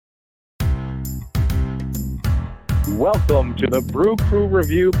Welcome to the Brew Crew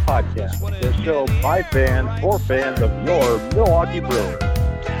Review Podcast, the show by fans for fans of your Milwaukee Brewers.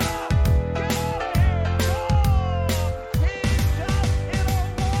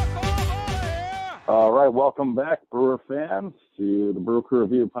 All right, welcome back, Brewer fans, to the Brew Crew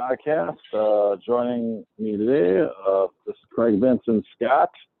Review Podcast. Joining me today, this is Craig, Vince, and Scott,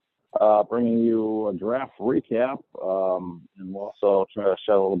 bringing you a draft recap, and we'll also try to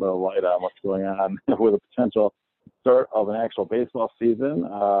shed a little bit of light on what's going on with a potential start of an actual baseball season.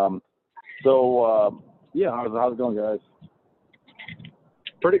 How's it going, guys?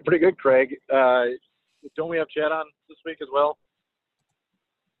 Pretty good, Craig. Don't we have Chad on this week as well?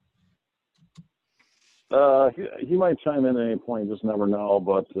 He might chime in at any point, just never know.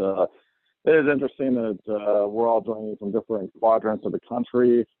 But it is interesting that we're all joining from different quadrants of the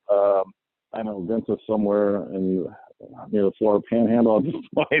country. I know Vince is somewhere near the Florida Panhandle at this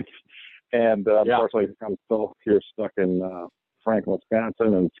point. And unfortunately, I'm still here stuck in Franklin,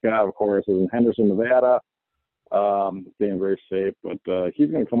 Wisconsin. And Scott, of course, is in Henderson, Nevada, staying very safe. But he's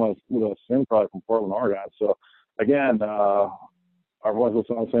going to come with us soon, probably from Portland, Oregon. So, again, our voices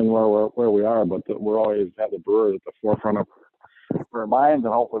aren't saying where we are, but we're always have the Brewers at the forefront of our minds,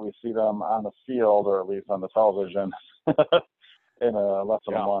 and hopefully we see them on the field or at least on the television in less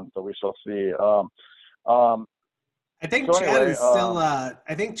than a month. So we shall see. I think Chad is still. I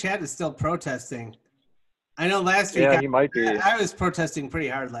think Chad is still protesting. I know last week. Yeah, he might be. I was protesting pretty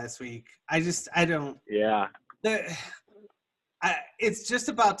hard last week. I don't. Yeah. It's just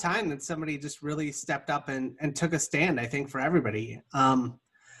about time that somebody just really stepped up and took a stand. I think for everybody.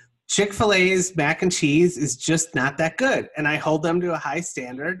 Chick-fil-A's mac and cheese is just not that good, and I hold them to a high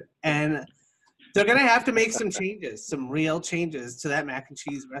standard. And they're going to have to make some changes, some real changes to that mac and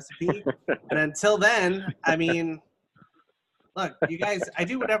cheese recipe. And until then, I mean. Look, you guys, I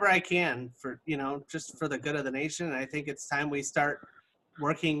do whatever I can for, just for the good of the nation. And I think it's time we start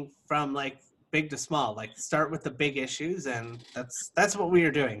working from like big to small, like start with the big issues. And that's what we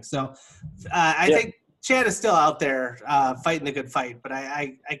are doing. So I think Chad is still out there fighting the good fight, but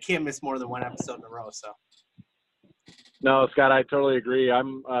I can't miss more than one episode in a row. So. No, Scott, I totally agree.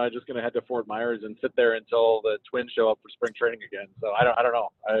 I'm just going to head to Fort Myers and sit there until the Twins show up for spring training again. So I don't know.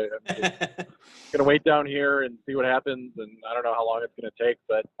 I'm just going to wait down here and see what happens, and I don't know how long it's going to take.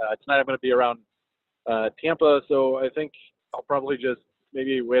 But tonight I'm going to be around Tampa, so I think I'll probably just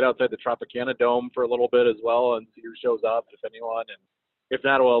maybe wait outside the Tropicana Dome for a little bit as well and see who shows up, if anyone. And if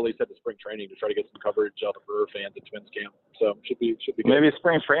not, we'll at least head to spring training to try to get some coverage of the Brewer fans at Twins camp. So should be good. Maybe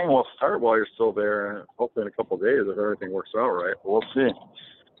spring training will start while you're still there, hopefully in a couple of days if everything works out right. We'll see.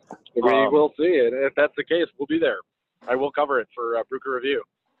 We will see. And if that's the case, we'll be there. I will cover it for Brew Crew Review.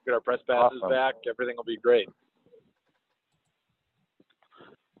 Get our press passes back. Everything will be great.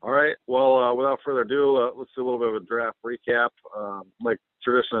 All right. Well, without further ado, let's do a little bit of a draft recap. Like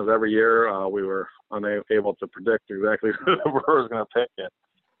tradition is every year, we were unable to predict exactly who the Brewers going to pick in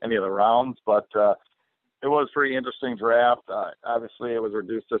any of the rounds, but it was a pretty interesting draft. Obviously, it was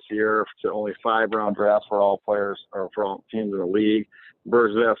reduced this year to only 5-round drafts for all players or for all teams in the league.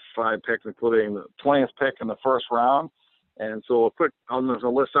 Brewers have 5 picks, including the 20th pick in the first round. And so I'm going to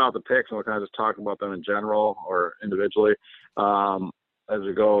list out the picks, and we'll kind of just talk about them in general or individually as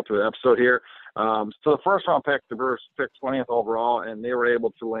we go through the episode here. So the first round pick, the Brewers picked 20th overall, and they were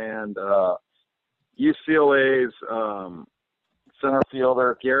able to land UCLA's center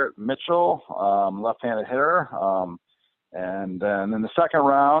fielder Garrett Mitchell, left-handed hitter. And then in the second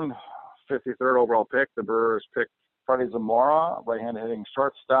round, 53rd overall pick, the Brewers picked Freddie Zamora, right-handed hitting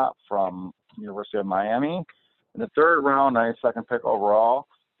shortstop from University of Miami. In the third round, 92nd pick overall,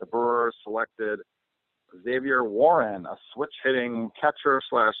 the Brewers selected Xavier Warren, a switch-hitting catcher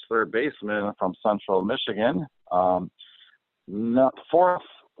 / third baseman from Central Michigan. Fourth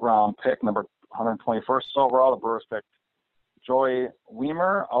round pick, number 121st overall, the Brewers picked Joey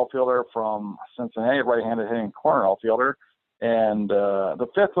Weimer, outfielder from Cincinnati, right-handed hitting corner outfielder. And the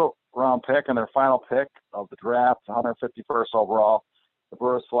fifth round pick and their final pick of the draft, 151st overall, the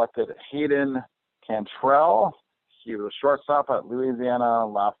Brewers selected Hayden Cantrell. He was a shortstop at Louisiana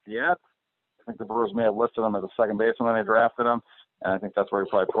Lafayette. I think the Brewers may have listed him as a second baseman when they drafted him, and I think that's where he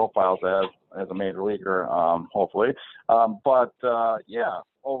probably profiles as a major leaguer, hopefully.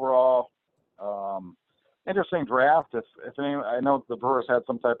 Overall, interesting draft. If any, I know the Brewers had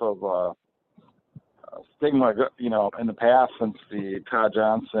some type of stigma, in the past since the Todd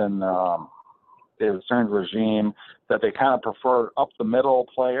Johnson, David Stern regime, that they kind of prefer up the middle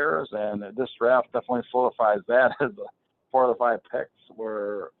players, and this draft definitely solidifies that as 4 of the 5 picks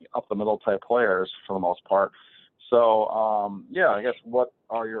were up the middle type players for the most part. So, yeah, I guess what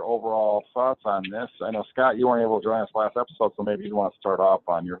are your overall thoughts on this? I know, Scott, you weren't able to join us last episode, so maybe you want to start off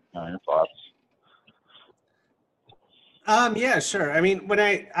on your thoughts. Yeah, sure. I mean,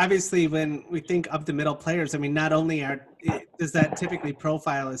 when we think of the middle players, I mean, not only does that typically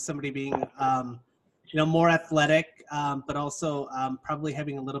profile as somebody being, more athletic, but also probably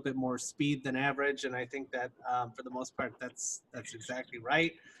having a little bit more speed than average. And I think that for the most part, that's exactly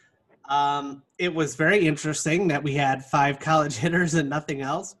right. It was very interesting that we had 5 college hitters and nothing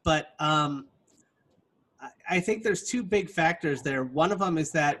else, but I think there's 2 big factors there. One of them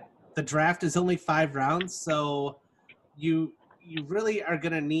is that the draft is only 5 rounds, so you really are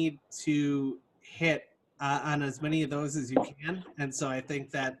going to need to hit on as many of those as you can. And so I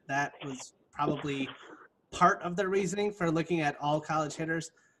think that was probably part of the reasoning for looking at all college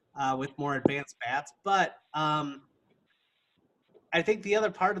hitters with more advanced bats. But I think the other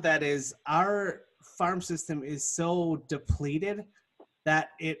part of that is our farm system is so depleted that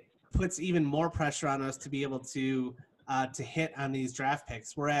it puts even more pressure on us to be able to hit on these draft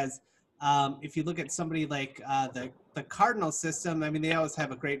picks. Whereas if you look at somebody like the Cardinal system, I mean, they always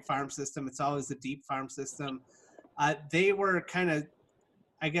have a great farm system. It's always a deep farm system. They were kind of,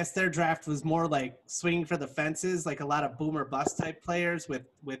 I guess their draft was more like swinging for the fences, like a lot of boom or bust type players with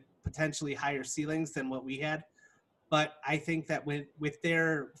potentially higher ceilings than what we had. But I think that with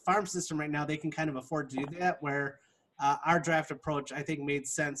their farm system right now, they can kind of afford to do that, where our draft approach, I think, made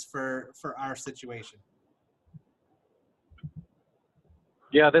sense for our situation.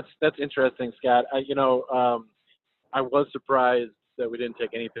 Yeah, that's interesting, Scott. I was surprised that we didn't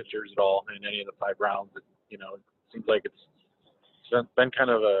take any pitchers at all in any of the 5 rounds. It seems like it's been kind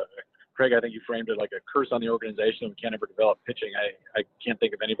of Craig, I think you framed it like a curse on the organization. We can't ever develop pitching. I can't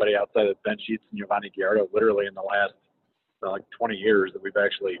think of anybody outside of Ben Sheets and Giovanni Gallardo literally in the last 20 years that we've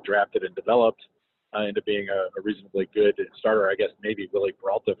actually drafted and developed into being a reasonably good starter. I guess maybe Willie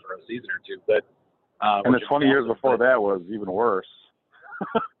Peralta for a season or two. But and the 20 years before that was even worse.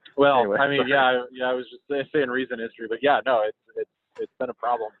 Well, anyway, I mean, I was just saying recent history, but yeah, no, it's been a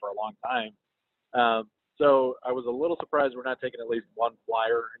problem for a long time. So I was a little surprised we're not taking at least one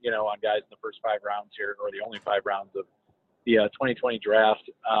flyer, on guys in the first 5 rounds here, or the only 5 rounds of the 2020 draft.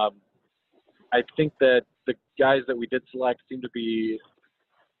 I think that the guys that we did select seem to be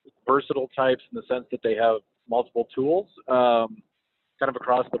versatile types in the sense that they have multiple tools, kind of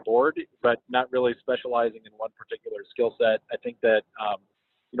across the board, but not really specializing in one particular skill set. I think that,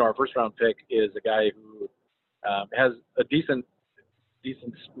 our first round pick is a guy who has a decent,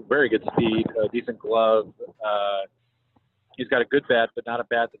 very good speed, a decent glove. He's got a good bat, but not a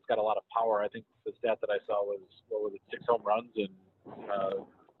bat that's got a lot of power. I think the stat that I saw was, 6 home runs and, I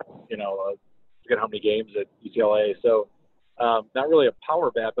forget how many games at UCLA. So not really a power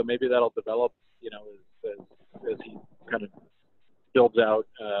bat, but maybe that'll develop, as he kind of builds out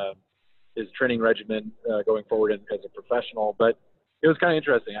his training regimen going forward as a professional. But it was kind of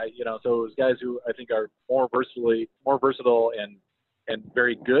interesting. So it was guys who I think are more versatile and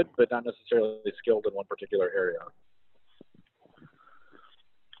very good, but not necessarily skilled in one particular area.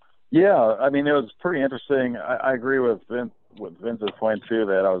 Yeah, I mean, it was pretty interesting. I agree with Vince's point too,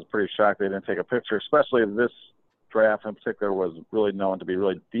 that I was pretty shocked they didn't take a picture, especially this draft in particular was really known to be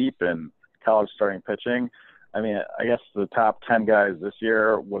really deep in college starting pitching. I mean, I guess the top 10 guys this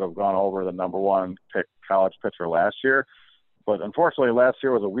year would have gone over the number 1 pick college pitcher last year. But unfortunately, last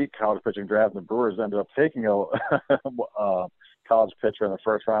year was a weak college pitching draft, and the Brewers ended up taking a college pitcher in the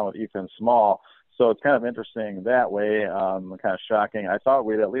first round with Ethan Small. So it's kind of interesting that way, kind of shocking. I thought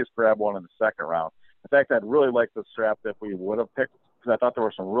we'd at least grab one in the second round. In fact, I'd really like this draft if we would have picked, because I thought there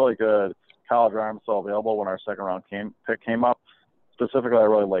were some really good college arms still available when our second round pick came up. Specifically, I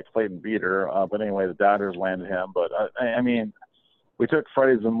really like Clayton Beater, but anyway, the Dodgers landed him. But I mean, we took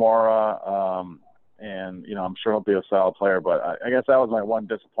Freddie Zamora, and I'm sure he'll be a solid player. But I guess that was my one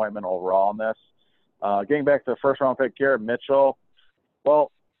disappointment overall in this. Getting back to the first round pick, Garrett Mitchell.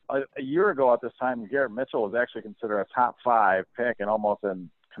 Well, a year ago at this time, Garrett Mitchell was actually considered a top 5 pick and almost in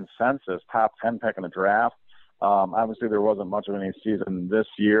consensus top 10 pick in the draft. Obviously, there wasn't much of any season this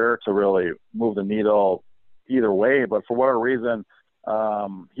year to really move the needle either way. But for whatever reason,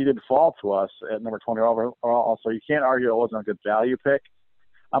 he did fall to us at number 20 overall. So you can't argue it wasn't a good value pick.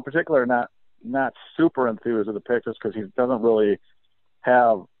 I'm particularly not super enthused with the pick just because he doesn't really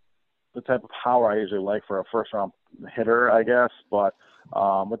have the type of power I usually like for a first-round hitter, I guess. But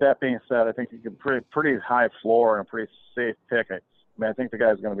with that being said, I think he can pretty high floor and a pretty safe pick. I think the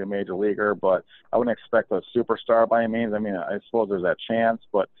guy's going to be a major leaguer, but I wouldn't expect a superstar by any means. I mean, I suppose there's that chance,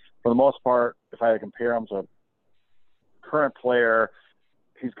 but for the most part, if I had to compare him to a current player,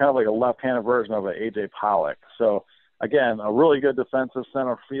 he's kind of like a left-handed version of an A.J. Pollock. So, again, a really good defensive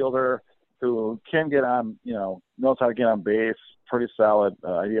center fielder who can get on, knows how to get on base, pretty solid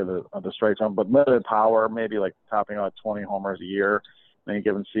idea of the strike zone, but limited power, maybe like topping out 20 homers a year in any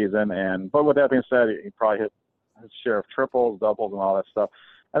given season. But with that being said, he probably hit his share of triples, doubles, and all that stuff.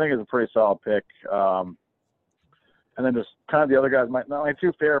 I think it's a pretty solid pick. And then just kind of the other guys, my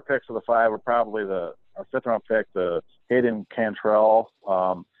two favorite picks of the five are probably our fifth-round pick, the Hayden Cantrell.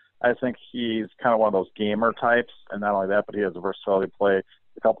 I think he's kind of one of those gamer types, and not only that, but he has the versatility to play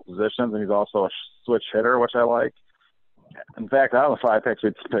a couple positions, and he's also a switch hitter, which I like. In fact, out of the five picks,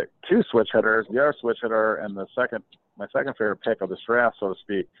 we'd pick two switch hitters. The other switch hitter and my second favorite pick of this draft, so to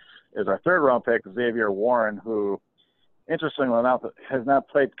speak, is our third-round pick, Xavier Warren, who, interestingly enough, has not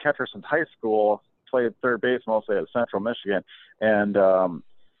played catcher since high school, played third base mostly at Central Michigan. And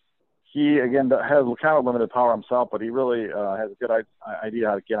he, again, has kind of limited power himself, but he really has a good idea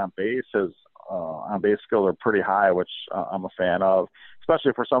how to get on base. His on-base skills are pretty high, which I'm a fan of,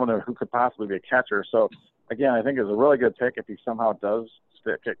 especially for someone who could possibly be a catcher. So, again, I think it's a really good pick if he somehow does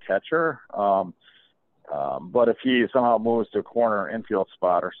stick at catcher. But if he somehow moves to a corner infield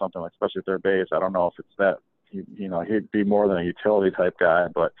spot or something, like especially third base, I don't know if it's that. He'd be more than a utility type guy,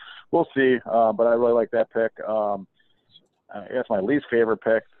 but we'll see. But I really like that pick. I guess my least favorite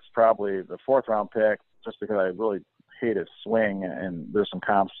pick is probably the fourth-round pick, just because I really hate his swing. And there's some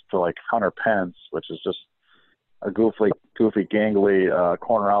comps to like Hunter Pence, which is just a goofy, gangly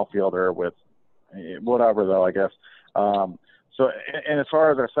corner outfielder with whatever, though, I guess. So, and as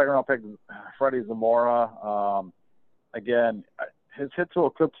far as our second-round pick, Freddie Zamora, again, his hit tool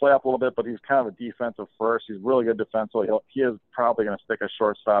could play up a little bit, but he's kind of a defensive first. He's really good defensively. He is probably going to stick at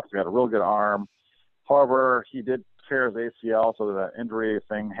shortstop. He's got a real good arm. However, he did tear his ACL, so that injury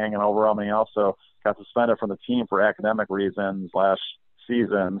thing hanging over him. And he also got suspended from the team for academic reasons last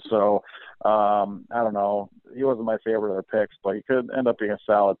season. So, I don't know. He wasn't my favorite of the picks, but he could end up being a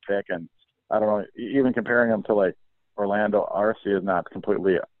solid pick. And I don't know, even comparing him to like Orlando Arce is not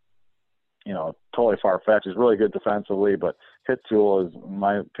completely, totally far-fetched. He's really good defensively, but hit tool is, in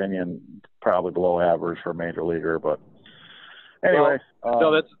my opinion, probably below average for a major leaguer. But anyway.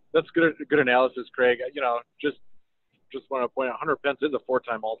 No, that's good analysis, Craig. Just want to point out, Hunter Pence is a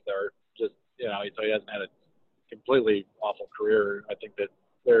four-time All-Star. So he hasn't had a completely awful career. I think that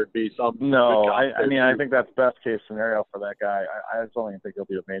there'd be some. No, I think that's best-case scenario for that guy. I just don't even think he'll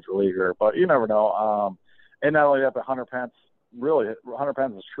be a major leaguer, but you never know. And not only that, but Hunter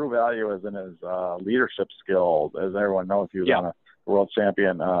Pence's true value is in his leadership skills. As everyone knows, he was on a world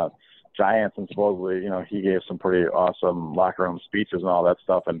champion Giants, and supposedly, he gave some pretty awesome locker room speeches and all that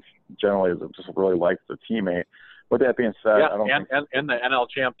stuff, and generally just really likes the teammate. With that being said, and the NL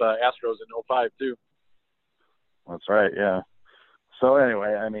champ Astros in 2005 too. That's right, yeah. So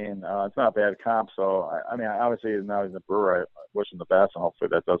anyway, it's not a bad comp. So obviously now he's a Brewer. I wish him the best, and hopefully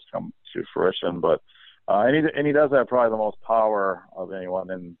that does come to fruition. But and he does have probably the most power of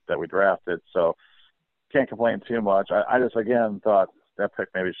anyone that we drafted. So can't complain too much. I just again thought that pick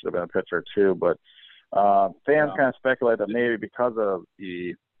maybe should have been a pitcher too. But fans kind of speculate that maybe because of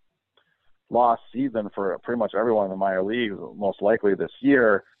the lost season for pretty much everyone in the minor leagues, most likely this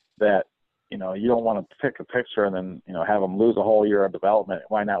year, that you don't want to pick a pitcher and then have them lose a whole year of development.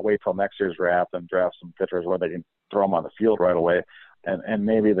 Why not wait till next year's draft and draft some pitchers where they can throw them on the field right away, and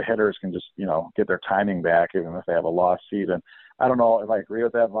maybe the hitters can just get their timing back even if they have a lost season. I don't know if I agree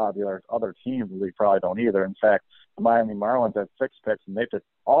with that. A lot of the other teams in the league probably don't either. In fact, the Miami Marlins had 6 picks and they took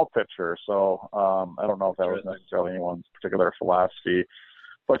all pitchers, so I don't know if that was necessarily anyone's particular philosophy.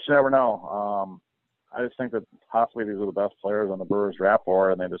 But you never know. I just think that possibly these are the best players on the Brewers draft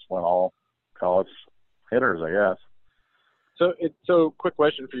board, and they just went all college hitters, I guess. So quick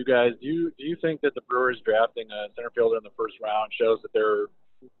question for you guys. Do you think that the Brewers drafting a center fielder in the first round shows that they're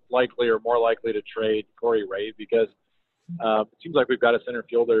likely or more likely to trade Corey Ray? Because it seems like we've got a center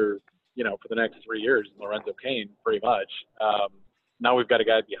fielder, for the next 3 years, Lorenzo Cain, pretty much. Now we've got a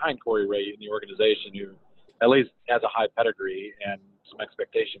guy behind Corey Ray in the organization who at least has a high pedigree and some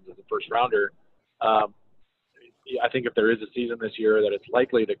expectations as a first rounder. I think if there is a season this year that it's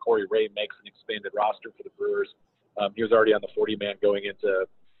likely that Corey Ray makes an expanded roster for the Brewers. He was already on the 40-man going into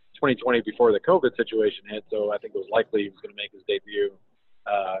 2020 before the COVID situation hit, so I think it was likely he was going to make his debut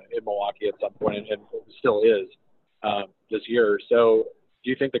in Milwaukee at some point, and still is this year. So do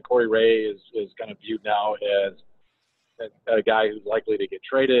you think that Corey Ray is kind of viewed now as a guy who's likely to get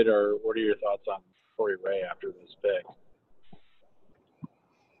traded, or what are your thoughts on Corey Ray after this pick?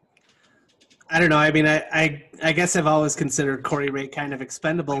 I don't know. I guess I've always considered Corey Ray kind of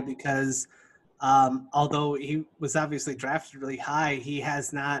expendable because Although he was obviously drafted really high, he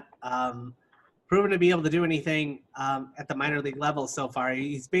has not proven to be able to do anything at the minor league level so far.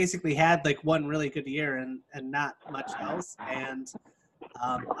 He's basically had like one really good year and not much else. And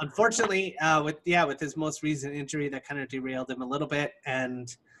unfortunately, with his most recent injury, that kind of derailed him a little bit.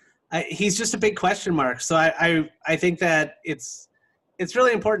 And he's just a big question mark. So I think that it's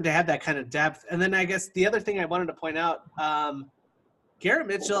really important to have that kind of depth. And then I guess the other thing I wanted to point out, Garrett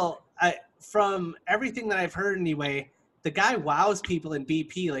Mitchell, from everything that I've heard anyway, the guy wows people in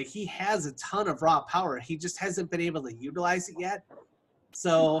BP. Like, he has a ton of raw power. He just hasn't been able to utilize it yet.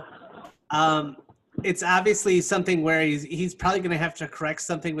 So it's obviously something where he's probably going to have to correct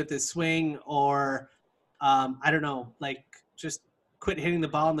something with his swing, or I don't know, like just quit hitting the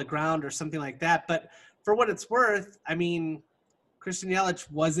ball on the ground or something like that. But for what it's worth, I mean, Christian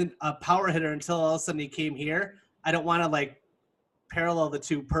Yelich wasn't a power hitter until all of a sudden he came here. I don't want to like parallel the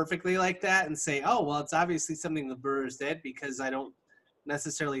two perfectly like that and say, oh, well, it's obviously something the Brewers did, because I don't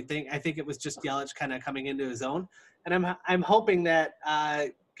necessarily I think it was just Yelich kind of coming into his own. And I'm hoping that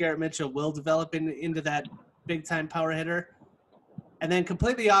Garrett Mitchell will develop into that big time power hitter. And then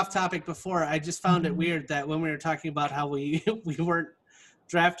completely off topic before, I just found it weird that when we were talking about how we weren't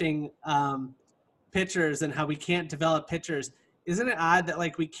drafting pitchers and how we can't develop pitchers, isn't it odd that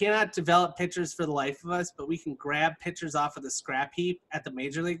like we cannot develop pitchers for the life of us, but we can grab pitchers off of the scrap heap at the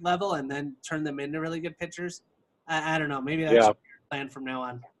major league level and then turn them into really good pitchers? I don't know. Maybe that's a plan from now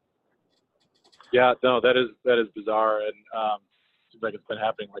on. Yeah, no, that is bizarre, and seems like it's been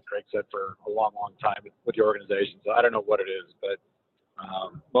happening, like Craig said, for a long, long time with the organization. So I don't know what it is, but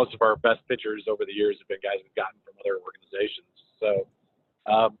most of our best pitchers over the years have been guys we've gotten from other organizations. So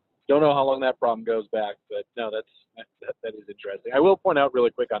don't know how long that problem goes back, but no, that is interesting. I will point out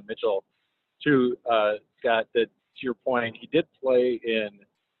really quick on Mitchell, too, Scott, that to your point, he did play in,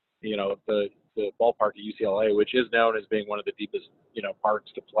 the ballpark at UCLA, which is known as being one of the deepest,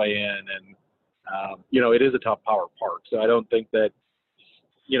 parks to play in, and it is a tough power park. So I don't think that,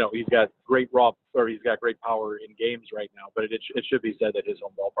 he's got great power in games right now, but it should be said that his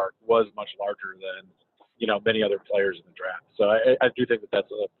home ballpark was much larger than, many other players in the draft. So I do think that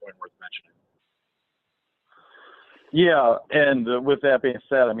that's a point worth mentioning. Yeah, and with that being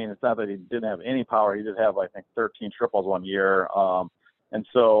said, I mean, it's not that he didn't have any power. He did have, I think, 13 triples one year. And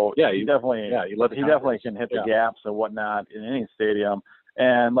so he definitely can hit the gaps and whatnot in any stadium.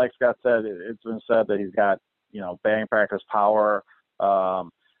 And like Scott said, it's been said that he's got, batting practice power.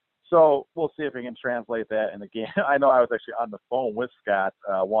 So we'll see if he can translate that in the game. I know I was actually on the phone with Scott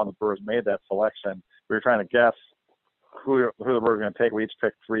while the Brewers made that selection. We were trying to guess who the Brewers were going to take. We each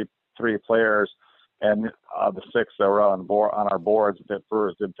picked three players, and the six that were on our boards, the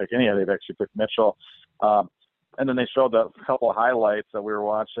Brewers didn't pick any of them. They actually picked Mitchell. And then they showed a couple of highlights that we were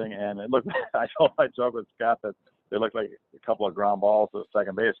watching, and it looked. I joked with Scott that they looked like a couple of ground balls to the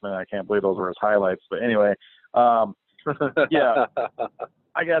second baseman. I can't believe those were his highlights. But anyway, yeah,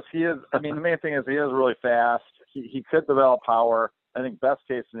 I guess he is. I mean, the main thing is he is really fast. He could develop power. I think best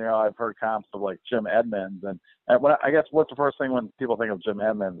case scenario, I've heard comps of like Jim Edmonds, and I guess what's the first thing when people think of Jim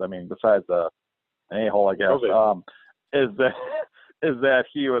Edmonds? I mean, besides an a-hole, I guess, is that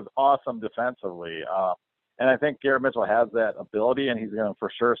he was awesome defensively. And I think Garrett Mitchell has that ability, and he's going to for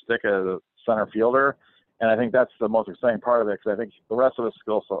sure stick as a center fielder. And I think that's the most exciting part of it, because I think the rest of his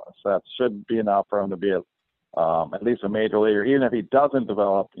skill sets should be enough for him to be at least a major leaguer. Even if he doesn't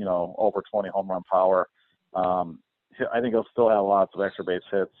develop, over 20 home run power, I think he'll still have lots of extra base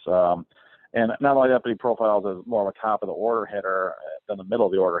hits. And not only that, but he profiles as more of a top of the order hitter than the middle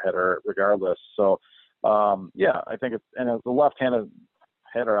of the order hitter, regardless. So, I think and as a left-handed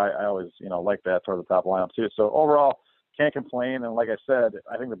hitter, I always, like that toward the top lineup too. So overall, can't complain. And like I said,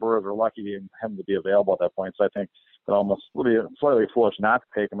 I think the Brewers are lucky to him to be available at that point. So I think it almost would be slightly foolish not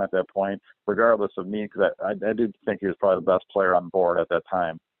to take him at that point, regardless of need, because I do think he was probably the best player on board at that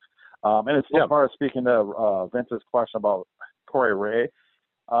time. And as far as speaking to Vince's question about Corey Ray,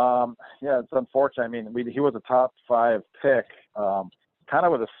 it's unfortunate. I mean, he was a top 5 pick, kind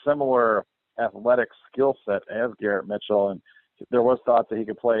of with a similar athletic skill set as Garrett Mitchell, and there was thought that he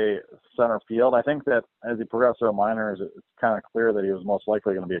could play center field. I think that as he progressed through the minors, it's kind of clear that he was most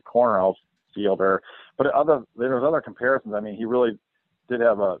likely going to be a corner outfielder. But there was other comparisons. I mean, he really did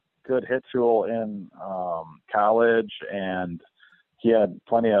have a good hit tool in college, and he had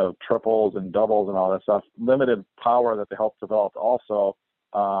plenty of triples and doubles and all that stuff. Limited power that they helped develop also.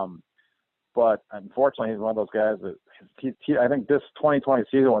 But unfortunately, he's one of those guys that I think this 2020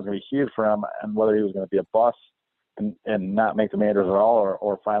 season was going to be huge for him, and whether he was going to be a bust and not make the majors at all,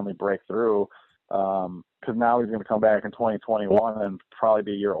 or finally break through. because now he's going to come back in 2021 and probably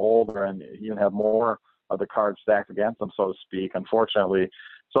be a year older, and he can have more of the cards stacked against him, so to speak, unfortunately.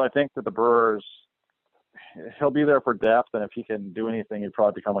 So I think that the Brewers, he'll be there for depth, and if he can do anything, he'd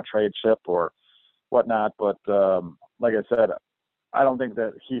probably become a trade chip or whatnot. But like I said, I don't think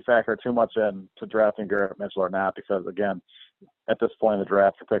that he factored too much into drafting Garrett Mitchell or not, because, again, at this point in the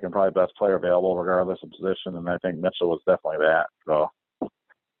draft, you're picking probably best player available regardless of position, and I think Mitchell was definitely that. So.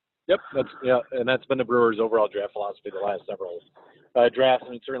 Yep, and that's been the Brewers' overall draft philosophy the last several drafts,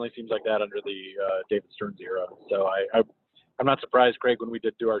 and it certainly seems like that under the David Stearns era. So I'm not surprised, Craig, when we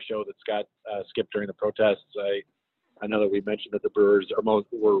did do our show that Scott skipped during the protests. I know that we mentioned that the Brewers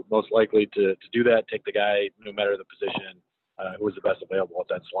were most likely to do that, take the guy no matter the position who was the best available at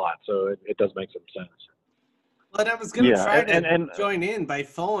that slot. So it does make some sense. But I was going to try to join in by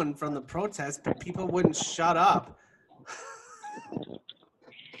phone from the protest, but people wouldn't shut up.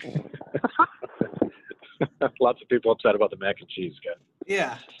 Lots of people upset about the mac and cheese, guy.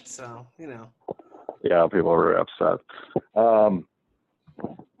 Yeah, so, Yeah, people were upset.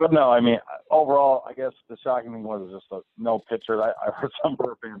 But no, I mean, overall, I guess the shocking thing was just no pitchers. I heard some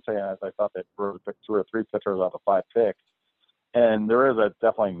Brewer fans saying I thought they Brewers picked 2 or 3 pitchers out of 5 picks. And there is a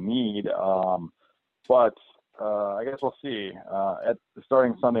definitely need. But I guess we'll see.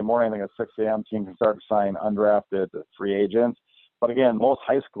 Starting Sunday morning, I think at 6 a.m., teams can start to sign undrafted free agents. But again, most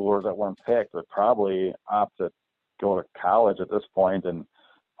high schoolers that weren't picked would probably opt to go to college at this point and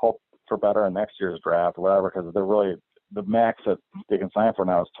hope for better in next year's draft or whatever, because they're really the max that they can sign for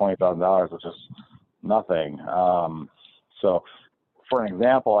now is $20,000, which is nothing. So, for an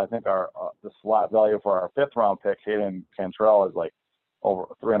example, I think the slot value for our 5th round pick, Hayden Cantrell, is like over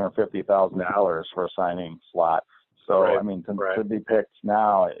 $350,000 for a signing slot. So, right. I mean, to be picked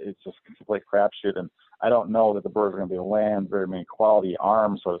now, it's just a complete crapshoot. And I don't know that the Brewers are going to be able to land very many quality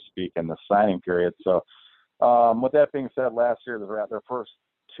arms, so to speak, in the signing period. So, with that being said, last year, their first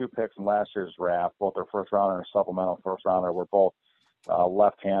 2 picks in last year's draft, both their first rounder and supplemental first rounder, were both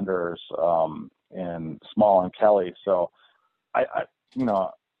left-handers in Small and Kelly. So, I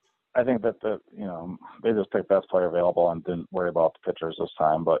think that they just picked best player available and didn't worry about the pitchers this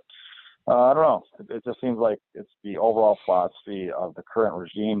time. But I don't know. It just seems like it's the overall philosophy of the current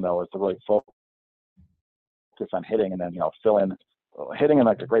regime, though, is to really focus on hitting and then fill in hitting in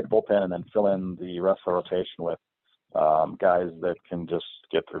like a great bullpen and then fill in the rest of the rotation with guys that can just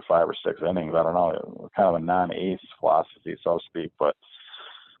get through 5 or 6 innings. I don't know, kind of a non-ace philosophy, so to speak, but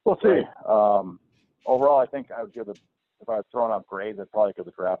we'll see. Overall, I think I would give if I was throwing up grades, I'd probably give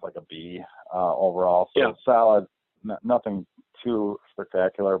the draft like a B overall. So it's solid, nothing too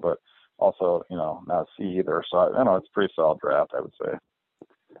spectacular, but also, not a C either. So I know it's a pretty solid draft, I would say.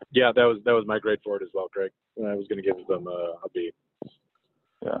 Yeah, that was my grade for it as well, Greg. I was going to give them a B.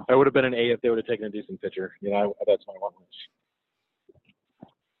 Yeah, I would have been an A if they would have taken a decent pitcher. That's my one wish.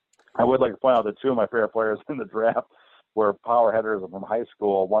 I would like to point out that 2 of my favorite players in the draft were power hitters from high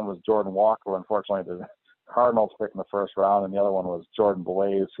school. One was Jordan Walker, unfortunately the Cardinals picked in the first round, and the other one was Jordan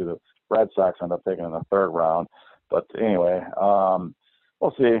Blaze, who the Red Sox ended up taking in the 3rd round. But anyway,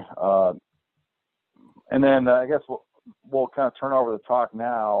 we'll see. And then I guess we'll kind of turn over the talk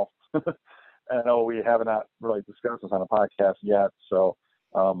now. I know we have not really discussed this on the podcast yet, so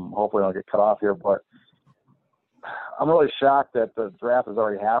hopefully I don't get cut off here. But I'm really shocked that the draft has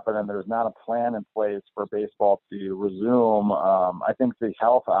already happened and there's not a plan in place for baseball to resume. I think the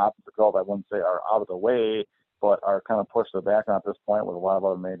health obstacles, I wouldn't say are out of the way, but are kind of pushed to the background at this point with a lot of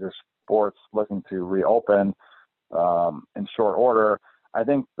other major sports looking to reopen in short order. I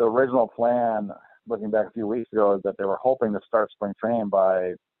think the original plan, looking back a few weeks ago, is that they were hoping to start spring training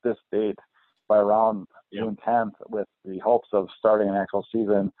by this date, by around June 10th, with the hopes of starting an actual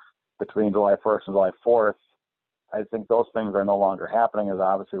season between July 1st and July 4th. I think those things are no longer happening, as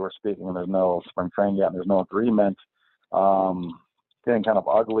obviously we're speaking, and there's no spring training yet, and there's no agreement. Getting kind of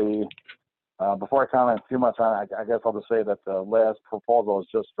ugly. Before I comment too much on it, I guess I'll just say that the last proposal was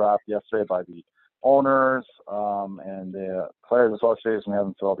just dropped yesterday by the owners and the Players Association. Have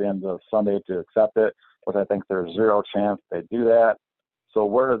until the end of Sunday to accept it, but I think there's zero chance they do that. So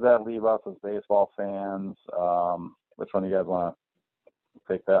where does that leave us as baseball fans? Which one do you guys want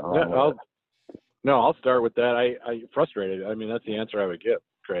to take that? No, I'll start with that. I frustrated. I mean, that's the answer I would give,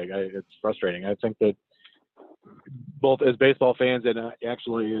 Craig. It's frustrating. I think that both as baseball fans and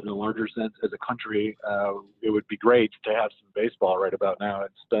actually in a larger sense as a country, it would be great to have some baseball right about now.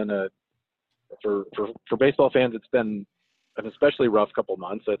 It's been for baseball fans, it's been an especially rough couple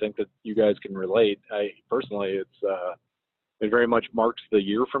months. I think that you guys can relate. Personally, it very much marks the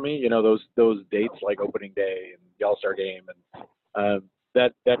year for me. Those dates like opening day and the All-Star game, and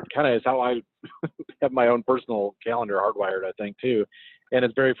that kind of is how I have my own personal calendar hardwired, I think, too. And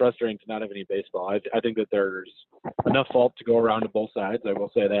it's very frustrating to not have any baseball. I think that there's enough fault to go around to both sides. I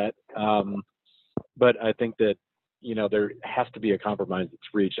will say that. But I think that, there has to be a compromise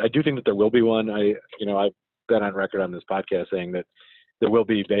that's reached. I do think that there will be one. I've been on record on this podcast saying that there will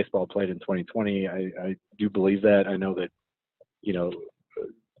be baseball played in 2020. I do believe that. I know that,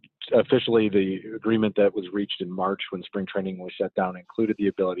 officially the agreement that was reached in March when spring training was shut down included the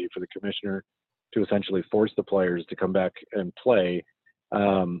ability for the commissioner to essentially force the players to come back and play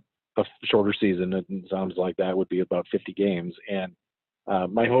a shorter season. It sounds like that would be about 50 games. And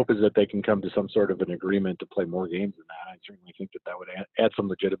my hope is that they can come to some sort of an agreement to play more games than that. I certainly think that would add some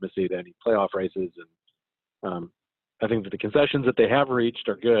legitimacy to any playoff races. And I think that the concessions that they have reached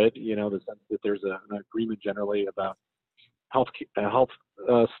are good, the sense that there's an agreement generally about health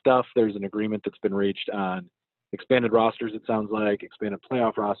stuff. There's an agreement that's been reached on expanded rosters, it sounds like, expanded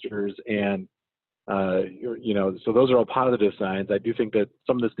playoff rosters. And, so those are all positive signs. I do think that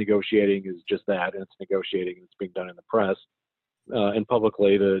some of this negotiating is just that, and it's negotiating that's being done in the press and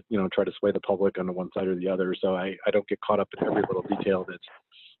publicly to, try to sway the public on the one side or the other. So I don't get caught up in every little detail that's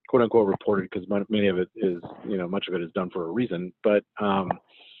quote unquote reported, because many of it is, much of it is done for a reason. But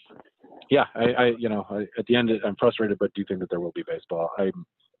yeah, I at the end, I'm frustrated, but do think that there will be baseball. I'm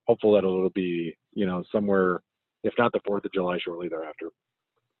hopeful that it'll be, somewhere, if not the 4th of July, shortly thereafter.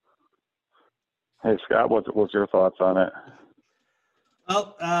 Hey, Scott, what's your thoughts on it?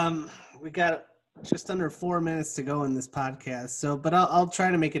 Well, we got just under 4 minutes to go in this podcast, but I'll try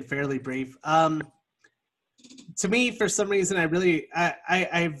to make it fairly brief. To me, for some reason, I've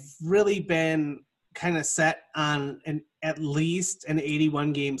really been kind of set on at least an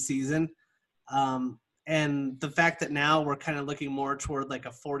 81 game season. And the fact that now we're kind of looking more toward like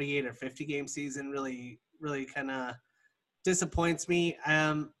a 48 or 50 game season really kind of disappoints me.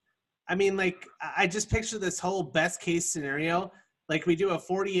 I just picture this whole best case scenario. Like we do a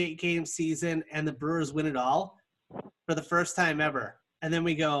 48 game season and the Brewers win it all for the first time ever. And then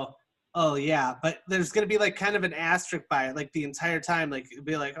we go, oh yeah, but there's going to be like kind of an asterisk by it, like the entire time, like it'd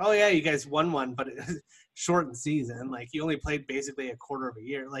be like, oh yeah, you guys won one, but it's shortened season. Like you only played basically a quarter of a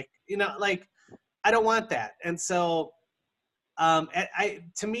year. Like, I don't want that. And so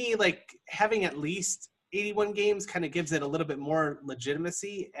to me, like having at least 81 games kind of gives it a little bit more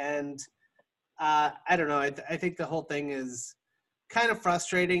legitimacy. And I don't know. I think the whole thing is kind of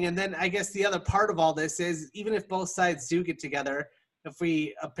frustrating. And then I guess the other part of all this is, even if both sides do get together, if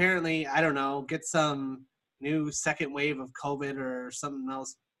we apparently, I don't know, get some new second wave of COVID or something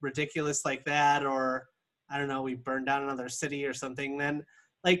else ridiculous like that, or I don't know, we burn down another city or something, then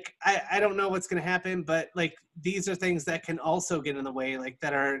like, I don't know what's going to happen, but like, these are things that can also get in the way, like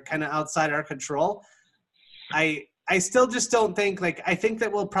that are kind of outside our control. I still just don't think, like, I think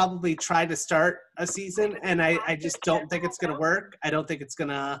that we'll probably try to start a season, and I just don't think it's going to work. I don't think it's going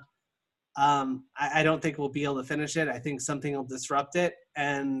to, I don't think we'll be able to finish it. I think something will disrupt it,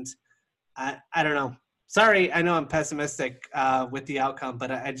 and I don't know. Sorry, I know I'm pessimistic with the outcome,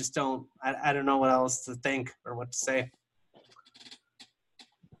 but I just don't, I don't know what else to think or what to say.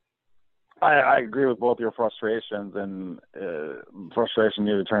 I agree with both your frustrations, and frustration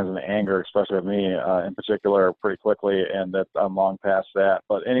usually turns into anger, especially with me in particular, pretty quickly, and that I'm long past that.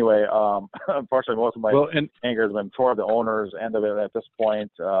 But anyway, unfortunately, most of my anger has been toward the owners end of it at this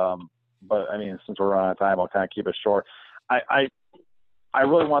point. But I mean, since we're out of time, I'll kind of keep it short. I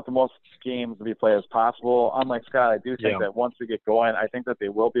really want the most games to be played as possible. Unlike Scott, I do think that once we get going, I think that they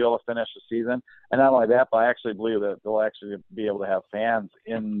will be able to finish the season. And not only that, but I actually believe that they'll actually be able to have fans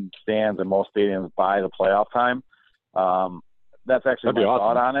in stands in most stadiums by the playoff time. That's actually my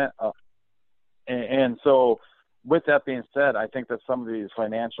thought on it. And so with that being said, I think that some of these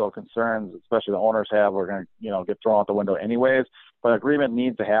financial concerns, especially the owners have, are going to, get thrown out the window anyways. But agreement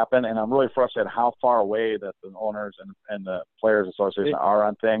needs to happen, and I'm really frustrated how far away that the owners and the Players Association are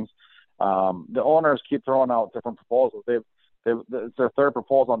on things. The owners keep throwing out different proposals. It's their third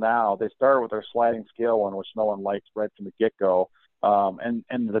proposal now. They started with their sliding scale one, which no one liked right from the get-go. And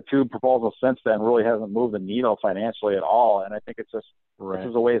the two proposals since then really hasn't moved the needle financially at all. And I think it's just this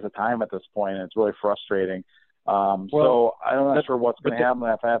is a waste of time at this point, and it's really frustrating. So I'm not sure what's going to happen.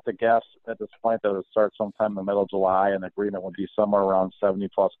 If I have to guess at this point, that it'll start sometime in the middle of July, and the agreement would be somewhere around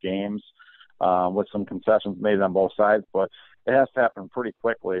 70-plus games with some concessions made on both sides. But it has to happen pretty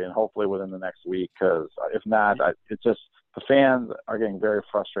quickly, and hopefully within the next week, because if not, it's just the fans are getting very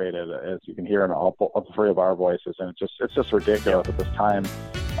frustrated, as you can hear in all three of our voices, and it's just ridiculous at this time.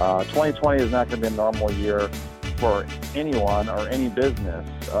 2020 is not going to be a normal year for anyone or any business,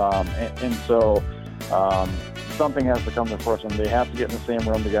 and so something has to come to fruition. They have to get in the same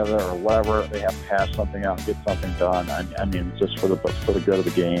room together or whatever. They have to hash something out and get something done. I mean, just for the good of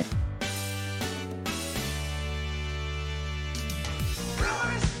the game.